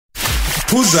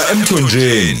Phuza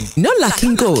emthonjeni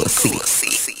lenkosi.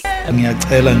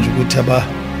 Ngiyacela nje ukuthi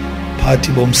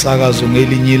abaphathi bomsakazo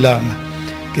ngelinye ilanga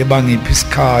ke bangiphi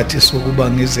isikhathi sokuba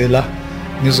ngizela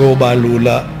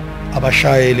ngizobalula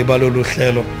abashayeli balolu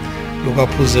hlelo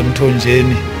lokaphuza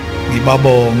emthonjeni,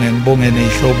 ngibonge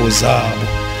nezihlobo zabo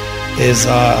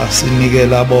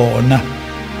sinikela bona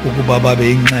ukuba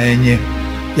babe ingxenye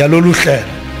yalolu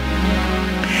hlelo.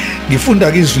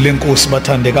 Ngifunda izwi lenkosi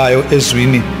bathandekayo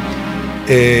ezwini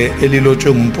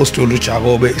elilotshwe ngumpostoli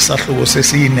uJakobe isahluko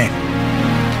sesine.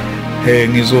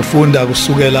 Ngizofunda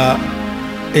kusukela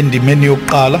endimeni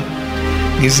yokuqala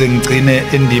ngize ngicine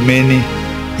endimeni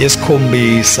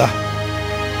yesikhombisa.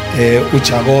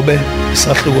 uJakobe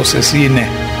isahluko sesine,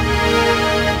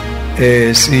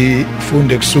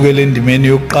 sifunde kusukela endimeni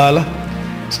yokuqala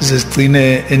size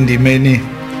sigcine endimeni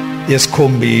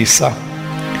yesikhombisa.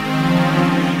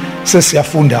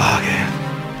 Sesiyafunda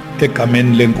ke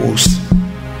egameni lenkosi.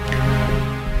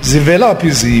 Zivelaphi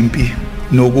izimpi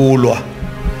nokulwa?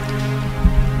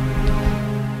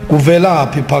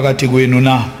 Kuvelaphi phakathi kwenu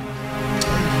na?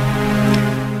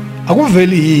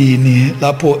 Akuveli yini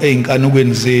lapho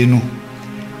einkanukweni zenu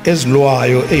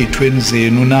ezilwayo ezithweni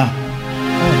zenu na?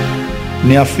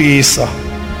 Niyafisa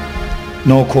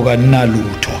nokho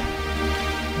kaninalutho,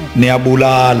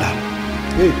 niyabulala,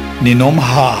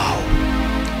 ninomhawu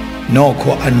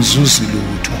nokho anizuzi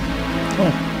lutho,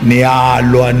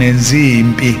 niyalwa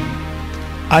nenzimpi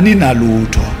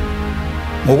aninalutho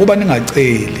ngokuba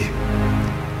ningaceli,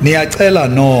 niyacela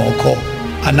nokho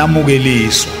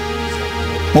anamukeliswa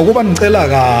ngokuba nicela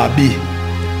kabi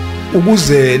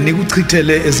ukuze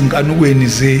nikuchithele ezinkanukweni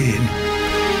zenu.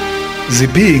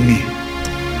 Ziphingi,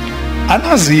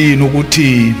 anazini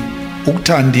ukuthi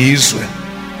ukuthandizwe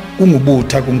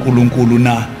kungubutha kuNkulunkulu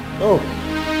na?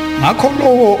 Ngakho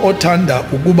lowo othanda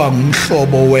ukuba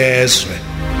ngumhlobo wezwe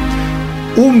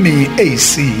umi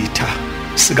eyisitha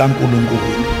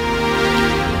sikaNkulunkulu.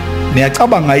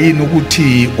 Niyacabanga yini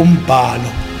ukuthi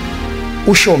umbhalo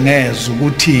usho ngezwe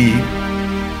ukuthi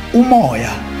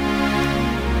umoya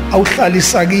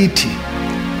awuhlalisa kithi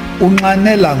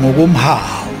unxanela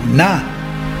ngokomhawu na?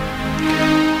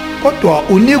 Kodwa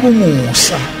unika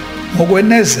umusa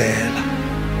ngokwenezela.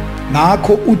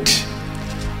 Ngakho uthi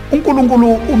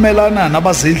uNkulunkulu umelana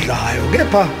nabazidlayo,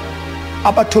 kepha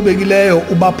abathobekileyo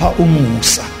ubapha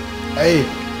umusa.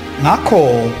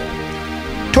 Ngakho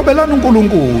thobelani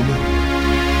uNkulunkulu,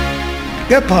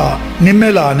 kepha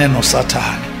nimelane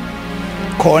noSathane,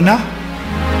 khona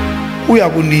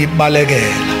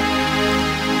uyakunibalekela.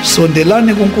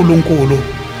 Sondelani kuNkulunkulu,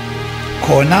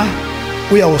 khona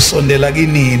uyawusondela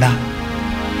kinina.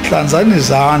 Hlanzani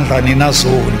izandla nina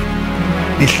zoni,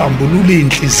 nihlambulule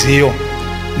inhliziyo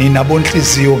nina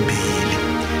bonhliziyo mbili.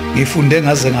 Ngifunde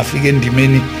ngaze ngafika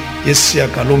endimeni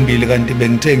yesishiyagalombili kanti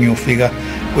bengithe ngiyofika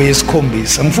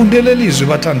kweyesikhombisa. Ngifundele izwi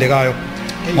bathandekayo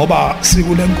ngoba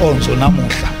sikule nkonzo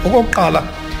namuhla. Okokuqala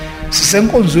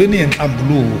sisenkonzweni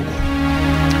yenhlambuluko.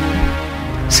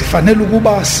 Sifanele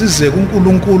ukuba size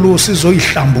kuNkulunkulu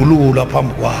sizoyihlambulula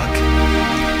phambi kwakhe.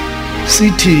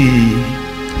 Sithi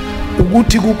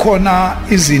ukuthi kukhona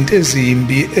izinto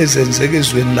ezimbi ezenzeke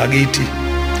ezweni lakithi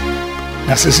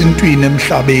nasesintwini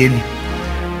emhlabeni,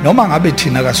 noma ngabe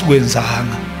thina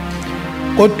kasikwenzanga,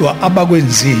 kodwa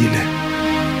abakwenzile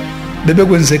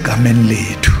bebekwenza egameni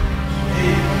lethu.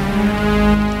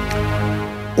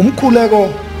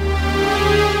 Umkhuleko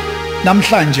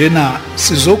namhlanje na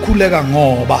sizokhuleka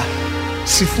ngoba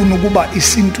sifuna ukuba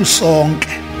isintu sonke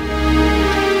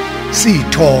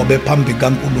sithobe phambi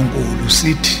kaNkulunkulu,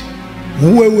 sithi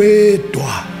nguwe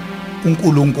wedwa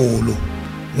uNkulunkulu,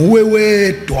 nguwe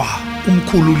wedwa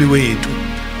umkhululi wethu,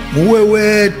 nguwe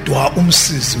wedwa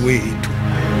umsizi wethu.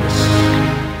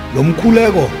 Lo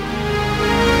mkhuleko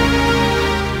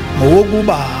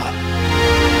ngowokuba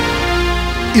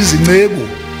izinceku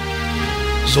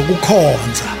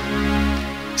zokukhonza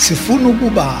sifuna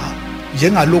ukuba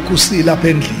njengalokhu silapha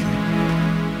endlini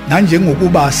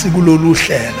nanjengokuba sikulolu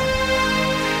hlelo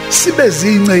sibe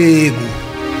zinceku,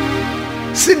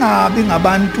 singabi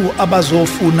ngabantu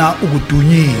abazofuna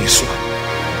ukudunyiswa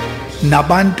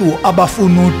nabantu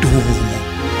abafuna udumo.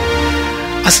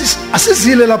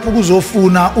 Asizile lapho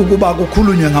kuzofuna ukuba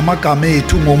kukhulunywe ngamagama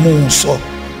ethu ngomuso,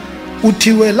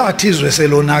 kuthiwe lathi izwe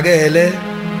selonakele,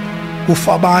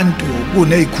 kufa abantu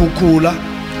kunezikhukhula,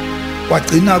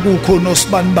 kwagcina kukho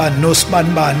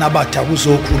nosibanibani abathi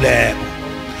akuzokhuleka.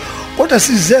 Kodwa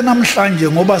size namhlanje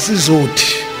ngoba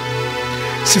sizothi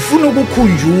sifuna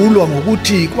ukukhunjulwa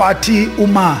ngokuthi kwathi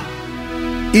uma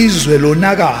izwe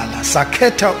lonakala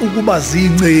sakhetha ukuba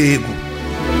zinceku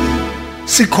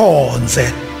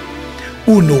sikhonze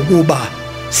unokuba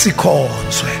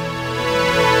sikhonzwe.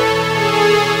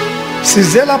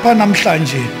 Size lapha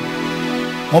namhlanje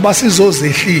ngoba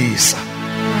sizozehlisa,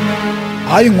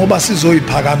 hayi ngoba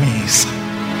sizoyiphakamisa.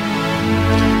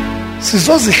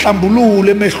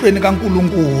 Sizozihlambulula emehlweni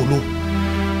kaNkulunkulu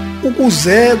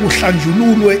ukuze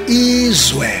kuhlanjululwe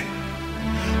izwe,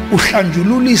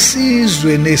 kuhlanjululwe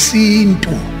isizwe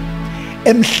nesintu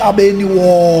emhlabeni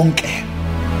wonke.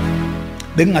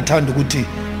 Bengingathanda ukuthi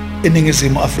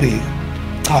eNingizimu Afrika,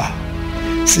 cha,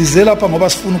 size lapha ngoba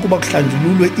sifuna ukuba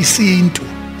kuhlanjululwe isintu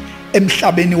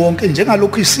emhlabeni wonke.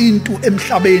 Njengalokhu isintu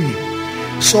emhlabeni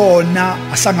sona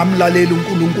asangamlalela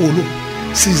uNkulunkulu,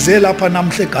 size lapha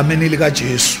namhla egameni lika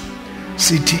Jesu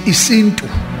sithi isintu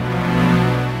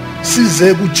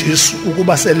size kuJesu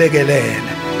ukuba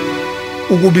selekelele,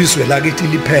 ukuba izwe lakithi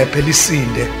liphephe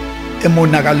lisinde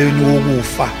emonakalweni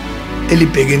wokufa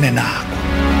elibhekene nako.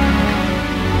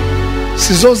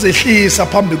 Sizozehlisa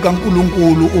phambi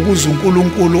kaNkulunkulu ukuze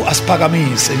uNkulunkulu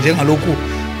asiphakamise njengalokhu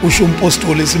usho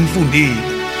umpostoli esimfundile.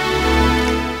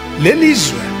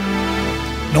 Lelizwe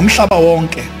nomhlaba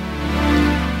wonke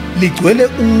ligcwele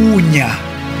unya,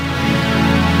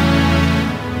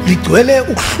 ligcwele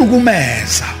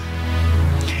ukuhlukumeza.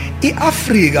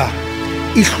 iAfrika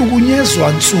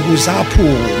ihlukunyezwa nsuku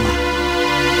zaphuma.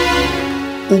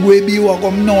 Ukwebiwa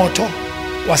komnotho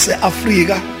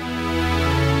waseAfrika,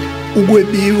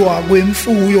 ukwebiwa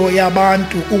kwemfuyo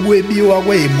yabantu, ukwebiwa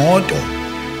kwezimoto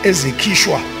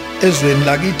ezikhishwa ezweni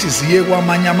lakithi ziye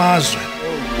kwamanye amazwe,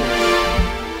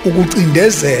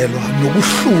 ukucindezelwa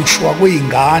nokuhlushwa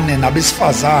kweingane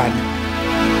nabesifazane,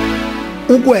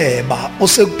 ukweba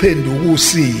osekuphenduka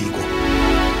usiko.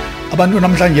 Abantu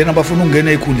namhlanje abafuna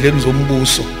ukungena ezikhundleni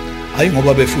zombuso hayi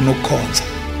ngoba befuna ukukhonza,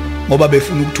 ngoba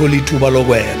befuna ukuthola ithuba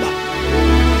lokweba.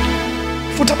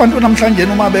 Futhi abantu namhlanje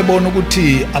uma bebona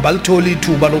ukuthi abalitholi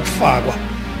ithuba lokufakwa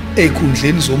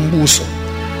ezikhundleni zombuso,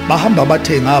 bahamba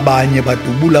bathenga abanye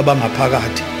badubula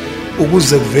abangaphakathi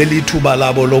ukuze kuvele ithuba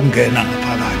labo lokungena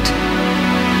ngaphakathi.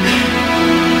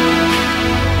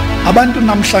 Abantu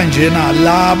namhlanje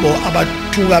labo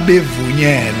abathuka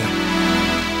bevunyelwe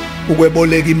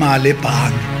ukweboleka imali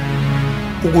ebhange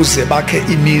ukuze bakhe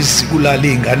imizi kulala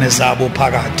izingane zabo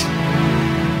phakathi,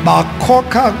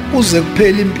 bakhokha kuze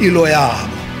kuphele impilo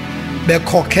yabo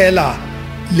bekhokhela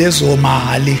lezo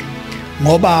mali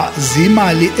ngoba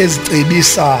zimali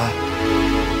ezicebisa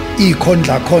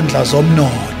ikhondla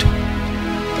zomnotho.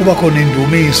 Kuba khona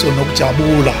indumiso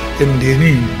nokujabula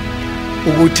emndenini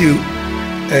ukuthi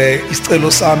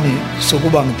isicelo sami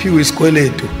sokuba ngiphiwe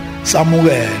isikweletu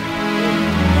samukelwe.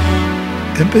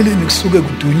 Empeleni kusuke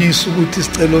kudunyiswa ukuthi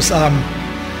isicelo sami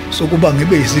sokuba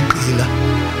ngibe isigqila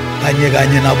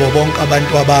kanye nabo bonke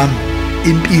abantu abami,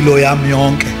 impilo yami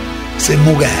yonke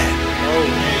semukele.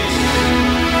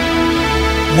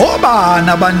 Ngoba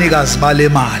nabanikazi bale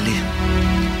mali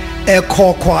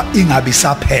ekhokhwa ingabi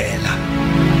saphela,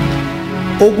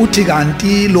 ukuthi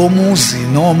kanti lo muzi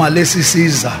noma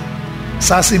lesisiza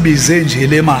sasibize nje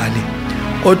le mali,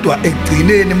 kodwa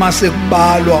ekugcineni mase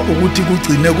kubalwa ukuthi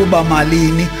kugcine kuba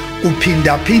malini,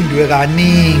 kuphindaphindwe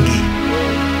kaningi.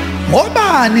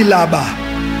 Ngobani laba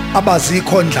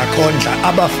abazikhondla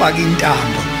abafaka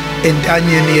intambo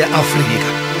entanyeni yeAfrika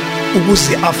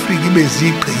ukuze iAfrika ibe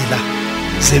zigqila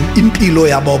zempilo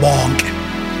yabo bonke?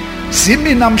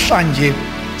 Simi namhlanje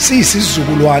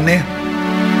siyisizukulwane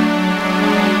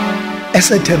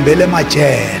esethembele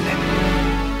emajele.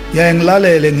 Yeke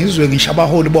ngilalele ngizwe ngisho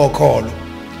abaholi bokholo,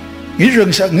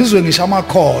 ngizwe ngisho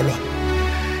amakholo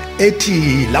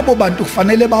ethi labo bantu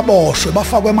kufanele baboshwe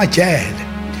bafakwe emajele,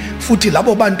 futhi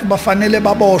labo bantu bafanele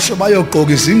baboshwe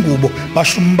bayogqoka izingubo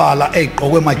bashumbala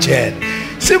eziqokwe emajele.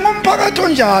 Singumphakathi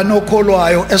onjani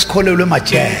okholwayo esikholelwe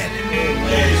emajele?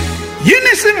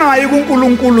 Yini singayi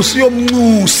kuNkulunkulu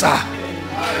siyomnxusa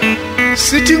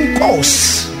sithi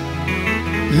Nkosi,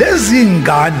 lezi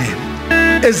ngane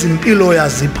ezimpilo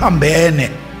yaziphambene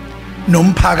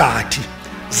nomphakathi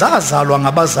zazalwa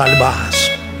ngabazali bazo,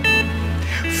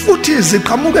 futhi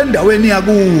ziqhamuka endaweni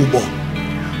yakubo,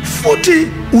 futhi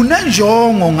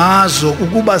unenjongo ngazo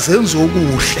ukuba zenze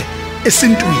okuhle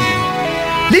esintwini.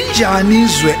 Linjani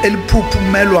izwe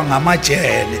eliphuphumelwa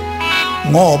ngamajele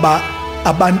ngoba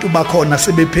abantu bakhona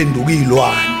sebephenduka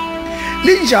izilwane?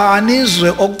 Linjani izwe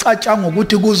okucatshanga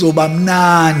ukuthi kuzoba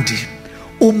mnandi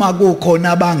uma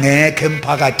kukhona abangekho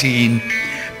emphakathini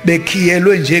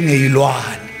bekhiyelwe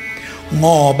njengezilwane?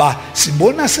 Ngoba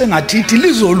sibona sengathithi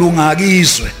lizolunga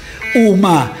izwe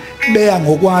uma beya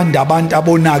ngokwanda abantu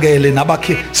abonakele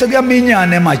nabakhe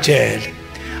sekuyaminyana emajele.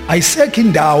 Ayisekho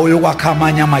indawo yokwakha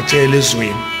amanye amajele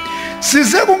ezweni.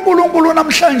 Size kuNkulunkulu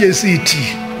namhlanje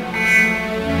sithi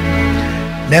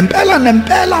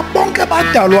nempela bonke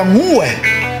badalwa nguwe.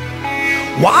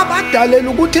 Wabadalela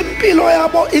ukuthi impilo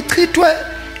yabo ichithwe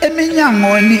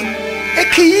eminyangweni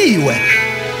ekhiyiwe.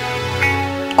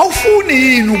 Awufuni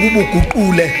yini ukuba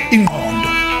uguqule ingqondo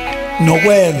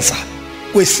nokwenza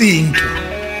kwesintu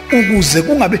ukuze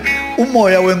kungabe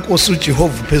umoya wenkosi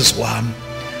uJehova phezukwami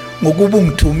ngokuba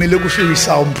ungithumile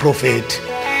kushisa umprofeti,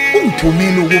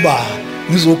 ungithumile ukuba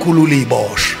ngizokhulula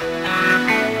iboshwa,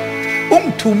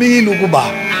 ungithumile ukuba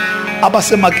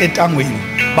abasemaketangweni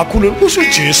bakhulule. Kusho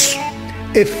uJesu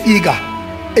efika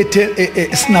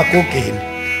esinagogeni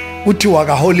kuthiwa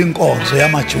akahola inkonzo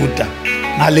yamaJuda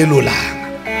ngalelo langa.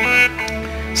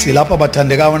 Silapha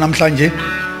bathandekayo namhlanje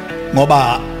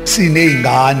ngoba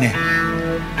sineyingane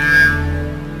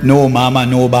nomama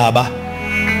nobaba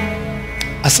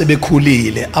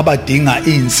asebekhulile abadinga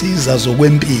izinsiza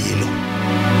zokwempilo,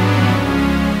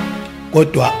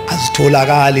 kodwa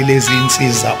azitholakali lezi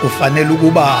insiza. Ufanele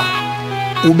ukuba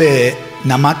ube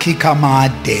namakhikha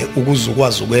amade ukuze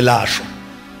ukwazi ukwelashwa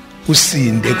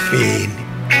usinde ekufeni.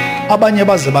 Abanye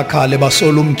baze bakhale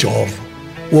basola umjovo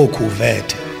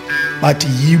wokhuvethe bathi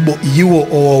yiwo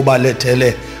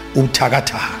owabalethele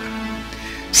ubuthakathaka.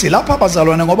 Silapha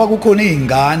bazalwane ngoba kukhona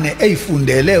izingane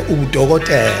ezifundele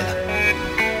ubudokotela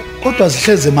kodwa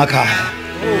zihleze emakhaya.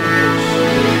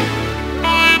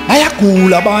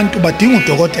 Bayagula abantu badinga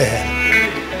udokotela,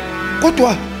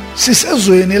 kodwa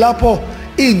sisezweni lapho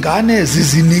izingane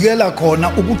zizinikela khona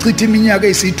ukuchitha iminyaka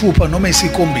eyisithupha noma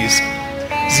eyisikhombisa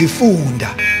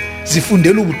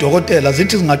zifundela ubudokotela,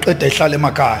 zithi zingaqeda ihlala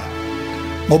emakhaya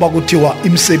ngoba kuthiwa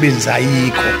imisebenzi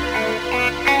ayikho.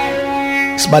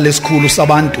 Sibale esikhulu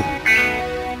sabantu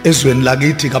ezweni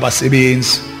lakithi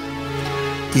kabasebenzi,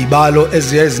 ibalo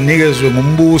ezinikezwe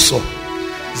ngumbuso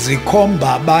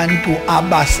zikhomba abantu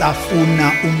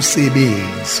abasafuna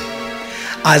umsebenzi,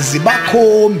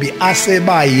 azibakhombi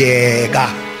asebayeka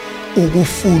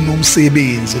ukufuna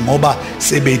umsebenzi ngoba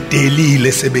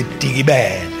sebedelile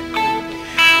sebedikibele.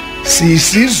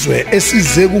 Sisizwe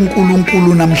esize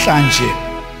kuNkulunkulu namhlanje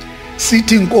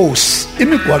sithi inkosi,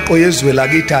 imigwaqo yezwe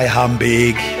lakithi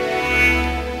ayihambeki,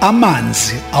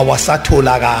 amanzi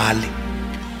awasatholakali,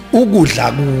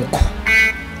 ukudla kukho,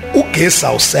 ugesi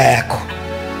awusekho,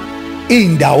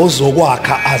 indawo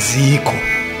zokwakha azikho,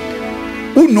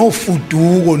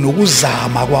 unofuduko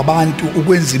nokuzama kwabantu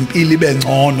ukwenza impilo ibe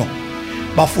ngcono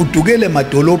bafudukele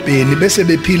emadolobheni bese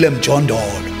bephile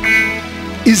emjondolo,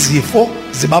 izifo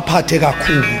zibaphathe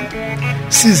kakhulu.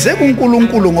 Size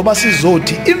kuNkulunkulu ngoba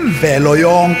sizothi imvelo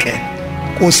yonke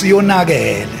Nkosi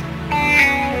yonakele,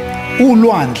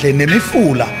 ulwandle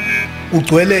nemifula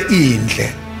ugcwele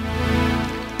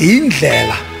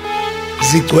indlela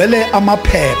zigcwele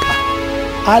amaphepha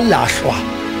alahlwa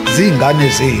zingane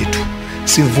zethu.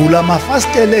 Sivula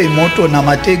amafastela ezimoto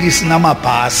namatekisi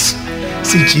namabhasi,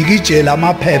 sijikijela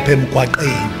amaphepha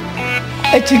emgwaqeni.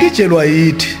 Ejikijelwa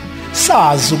yithi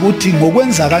sazi ukuthi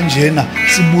ngokwenza kanjena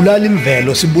sibulala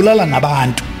imvelo, sibulala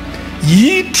nabantu.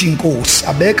 Yithi Nkosi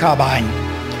abekho abanye,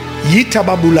 yithi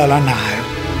ababulala nayo.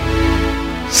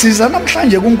 Siza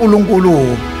namhlanje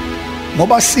kuNkulunkulu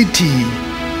ngoba sithi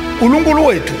uNkulunkulu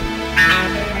wethu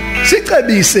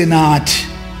sicebise nathi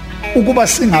ukuba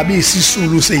singabi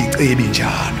isisulu seyicebi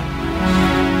njalo.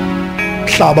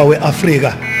 Umhlaba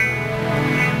weAfrika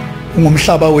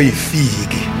ungumhlaba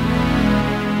weyifiki.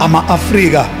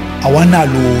 Ama-Afrika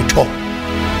awanalutho.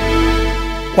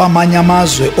 Kwamanye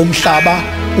amazwe omhlaba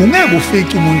ungeke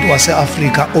ufice umuntu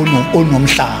waseAfrika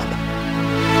onomhlaba.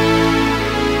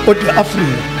 Kodwa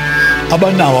eAfrika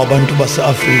abanawo abantu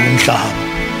baseAfrika umhlaba,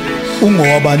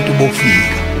 ungowabantu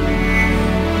bokufika.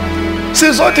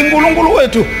 Sizothi uNkulunkulu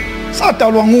wethu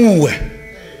sadalwa nguwe,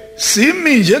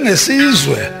 simi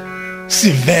njengesizwe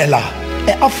sivela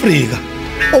eAfrika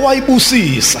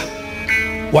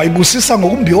wayibusisa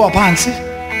ngokumbiwa phansi,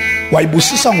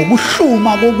 wayibusisa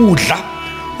ngokuhluma kokudla,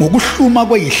 ngokuhluma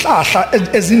kwezihlahla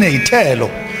ezinezithelo,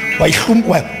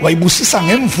 wayibusisa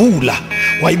ngemvula,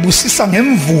 wayibusisa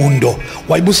ngemvundo,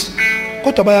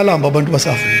 kodwa bayalamba abantu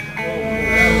baseAfrika.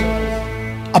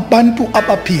 Abantu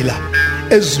abaphila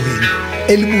ezweni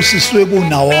elibusiswe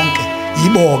kuna wonke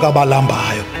yibo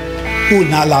abalambayo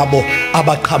kunalabo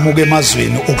abaqhamuka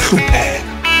emazweni okuhlupheka.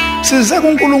 Size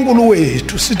kuNkulunkulu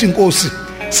wethu sithi Nkosi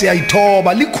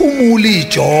siyayithoba, likhumule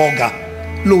ijoka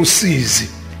losizi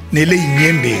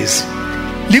neleyinyembezi,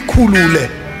 likhulule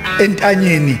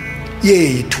entanyeni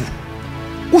yethu,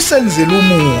 usenzele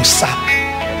umusa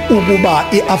ukuba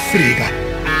iAfrika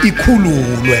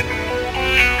ikhululwe.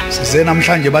 Size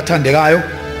namhlanje bathandekayo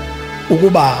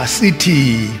ukuba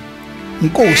sithi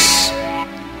Nkosi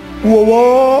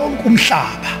wonke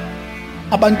umhlaba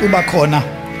abantu bakhona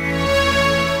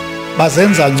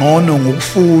bazenza ngcono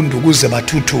ngokufunda ukuze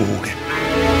bathuthuke,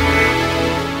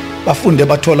 bafunde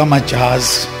bathola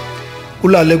amajazi,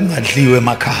 kulale kungadliwe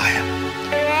emakhaya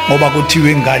ngoba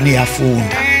kuthiwe ingane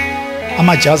iyafunda.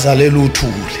 Amajazi alela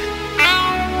uthule,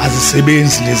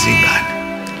 azisebenzi lezi ngane,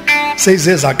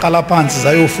 seyize zaqala phansi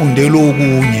zayofundela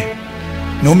okunye,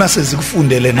 noma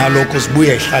sezikufundele nalokho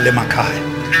zibuye zihlale emakhaya,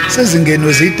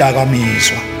 sezingenwe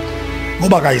zidakamizwa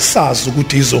ngoba kayisazi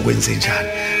ukuthi izokwenza njani.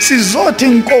 Sizothi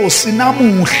inkosi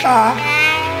namuhla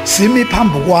simi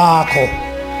phambi kwakho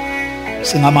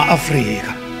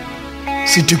singama-Afrika,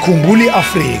 sithi khumbula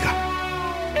i-Afrika,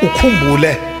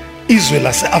 ukhumbule izwe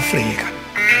lase-Afrika.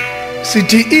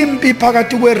 Sithi impi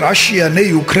phakathi kwe-Russia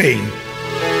ne-Ukraine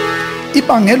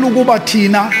ibangela ukuba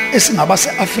thina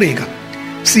esingabase-Afrika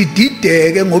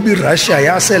sidideke ngoba i-Russia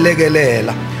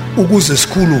yaselekelela ukuze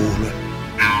sikhululwe,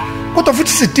 kodwa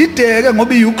futhi sidideke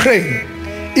ngoba i-Ukraine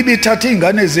ibithatha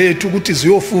izingane zethu ukuthi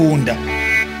ziyofunda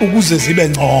ukuze zibe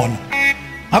ngcono.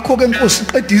 Ngakho-ke inkosi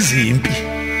iqeda izimpi,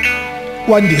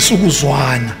 kwandisa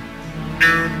ukuzwana.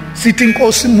 Sithi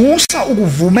inkosi musa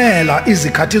ukuvumela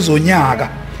izikhathi zonyaka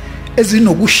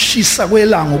ezinokushisa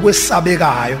kwelanga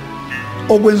okwesabekayo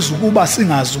okwenza ukuba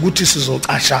singazi ukuthi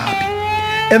sizocashaphi.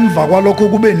 Emva kwalokho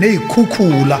kube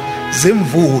nezikhukhula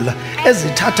zemvula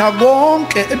ezithatha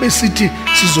konke ebesithi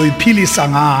sizoyiphilisa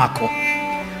ngakho.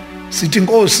 Sithi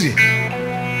inkosi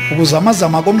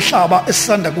ukuzamazama komhlaba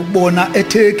esisanda kukubona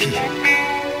eTurkey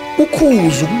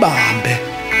ukhuza ukubambe,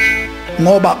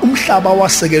 ngoba umhlaba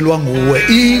wasekelwa nguwe,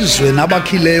 izwe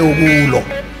nabakhileyo kulo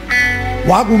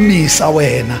wakumisa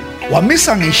wena,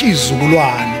 wamisa ngisho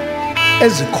izizukulwane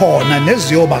ezikhona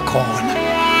neziyoba khona.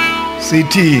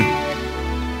 Sithi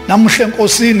namuhla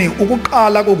enkosini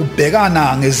ukuqala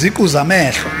kokubhekana ngeziqu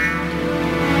zamehlo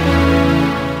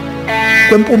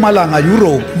kwempumalanga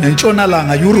Europe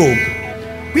nentshonalanga Europe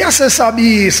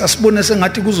kuyasesabisa, sibone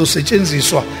sengathi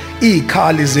kuzosetshenziswa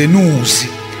izikhali zenuzi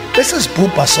bese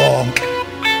sibhubha sonke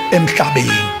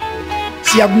emhlabeni.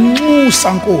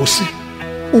 Siyakunxusa Nkosi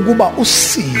ukuba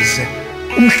usize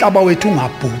umhlaba wethu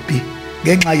ungabhubhi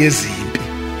ngenxa yezimpi.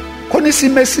 Khona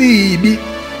isimo esibi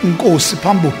Nkosi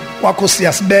phambi kwakho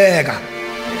siyasibeka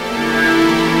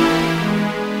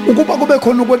ukuba kube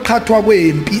khona ukweqhathwa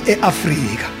kwempi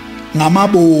eAfrika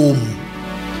ngamabomu,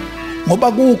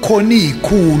 ngoba kukhona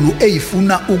izikhulu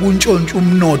ezifuna ukuntshontsha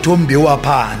umnotho ombiwa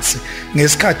phansi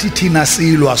ngesikhathi thina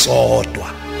silwa sodwa.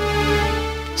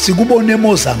 Sikubone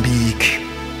eMozambique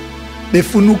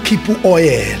befuna ukukhipha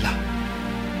uoyela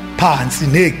phansi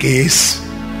negesi,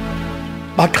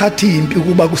 baqhatha impi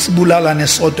kuba kusibulalane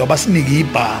sodwa, basinike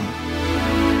ibhamu,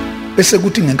 bese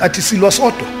kuthi ngenkathi silwa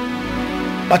sodwa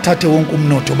bathathe wonke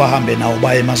umnotho bahambe nawo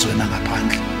baye emazweni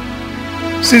angaphandle.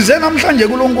 Size namhlanje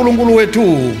kuloNkulunkulu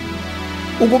wethu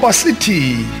ukuba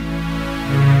sithi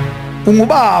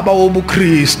ungubaba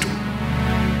wobuKristu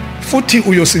futhi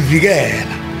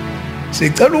uyosivikela.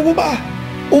 Sicela ukuba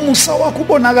umusa wakho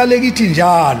ubonakale kithi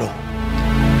njalo.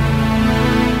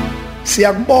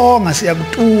 Siyakubonga,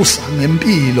 siyakutusa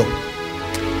ngempilo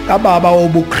kababa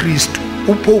wobuKristu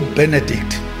uPope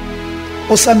Benedict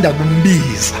osanda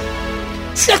kumbiza.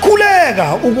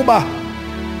 Siyakhuleka ukuba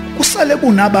kusale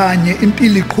kunabanye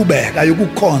impilo iqhubeka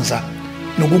yokukhonza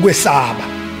nokukwesaba.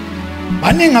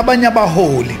 Baningi abanye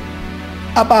abaholi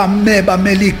abame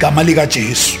bamela igama lika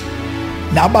Jesu,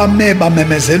 nabame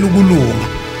bamemezela ukulunga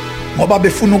ngoba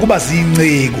befuna ukuba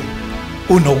zingceko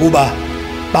kunokuba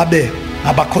babe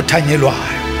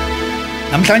ngabakhothanyelwayo.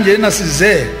 Namhlanje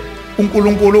nasize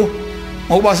uNkulunkulu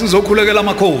ngoba sizokhulekela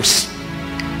amakhosi,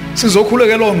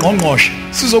 sizokhulekela ongqongqoshe,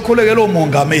 sizokhulekela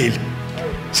omongameli,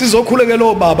 sizokhulekela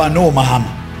obaba nomama.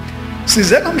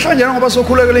 Size namhlanje ngoba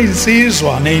sokhulekela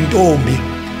izinsizwa nezintombi,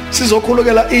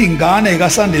 sizokhulekela izingane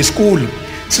kaSunday school,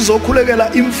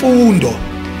 sizokhulekela imfundo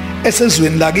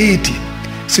esezweni lakithi.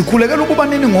 Sikhulekela ukuba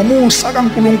nini ngomusa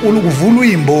kaNkulunkulu kuvulwe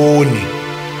izimboni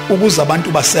ukuze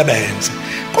abantu basebenze.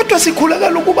 Kodwa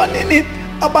sikhulekela ukuba nini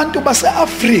abantu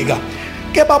baseAfrika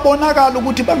ke babonakala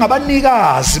ukuthi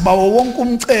bangabanikazi bawo wonke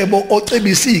umcebo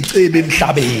ocebisa izicebi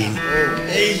emhlabeni.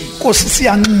 Nkosi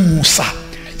siyanxusa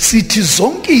sithi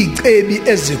zonke izicebi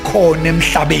ezikhona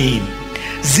emhlabeni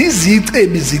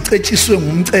zizicebi zicetshiswe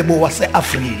ngumcebo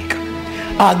waseAfrika.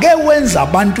 Ake wenza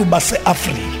abantu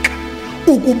baseAfrika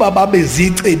ukuba babe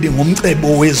zicebi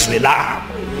ngomcebo wezwe labo.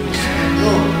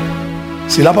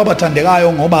 Silapha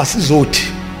bathandekayo ngoba sizothi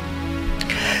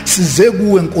size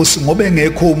kuwe Nkosi ngoba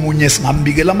engekho omunye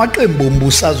singambikela amaqembu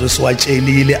ombusazwe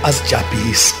siwatshelile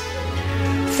asijabhisa,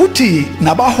 futhi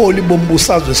nabaholi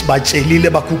bombusazwe sibatshelile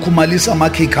bakhukhumalisa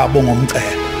amakhikha abo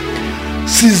ngomcebo.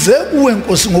 Size kuwe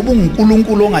Nkosi ngoba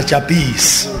unguNkulunkulu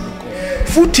ongajabhisi,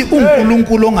 futhi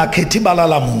uNkulunkulu ongakhethi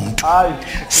balala muntu.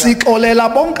 Sixolela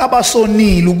bonke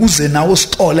abasonile ukuze nawo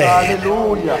sixolele.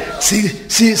 Haleluya.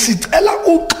 Sicela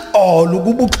uxolo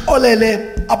ukuba uxolele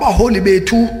abaholi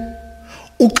bethu,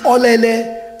 uxolele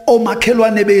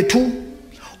omakhelwane bethu,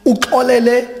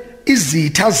 uxolele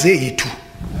izitha zethu.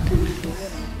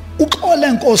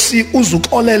 Uxole Nkosi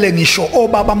uzuxolele ngisho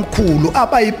obaba mkhulu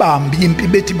abayibambi impi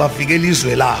bethi bavikela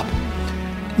izwe labo.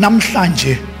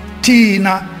 Namhlanje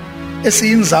thina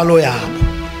esiyinzalo yabo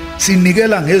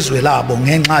sinikela ngezwe labo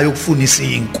ngenxa yokufuna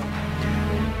isinkwa.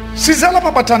 Size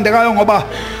lapha bathandekayo ngoba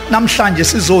namhlanje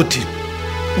sizothi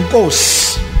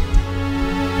Nkosi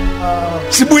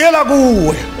sibuyela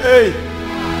kuwe.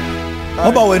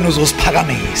 Ngoba wena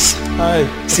uzosiphakamisa.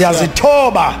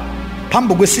 Siyazithoba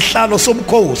phambi kwesihlalo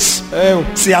sobukhosi.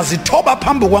 Siyazithoba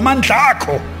phambi kwamandla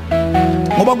akho.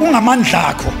 Ngoba kungamandla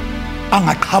akho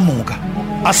angaqhamuka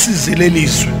asizile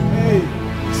lizwe.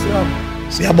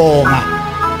 Siyabonga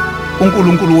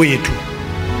uNkulunkulu wethu.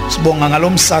 Sibonga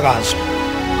ngalomsakazo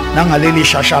nangaleli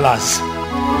shashalazi.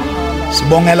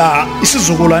 Sibongela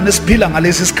isizukulwane esiphila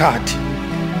ngalesi sikhathi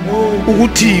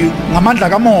ukuthi ngamandla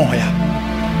kamoya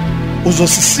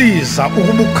uzosisiza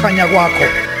ukuba ukukhanya kwakho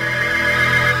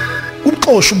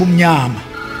uxoshe ubumnyama,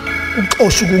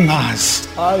 uxoshe ukungazi.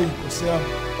 Hayi Nkosi yami.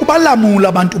 Ubalamula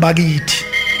abantu bakithi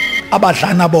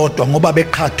abadlana bodwa ngoba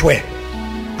beqhathwe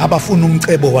abafuna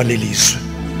umcebo walelizwe.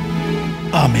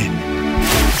 Amen.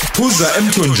 Phuza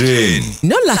emthonjeni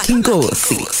no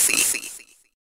Lenkosi.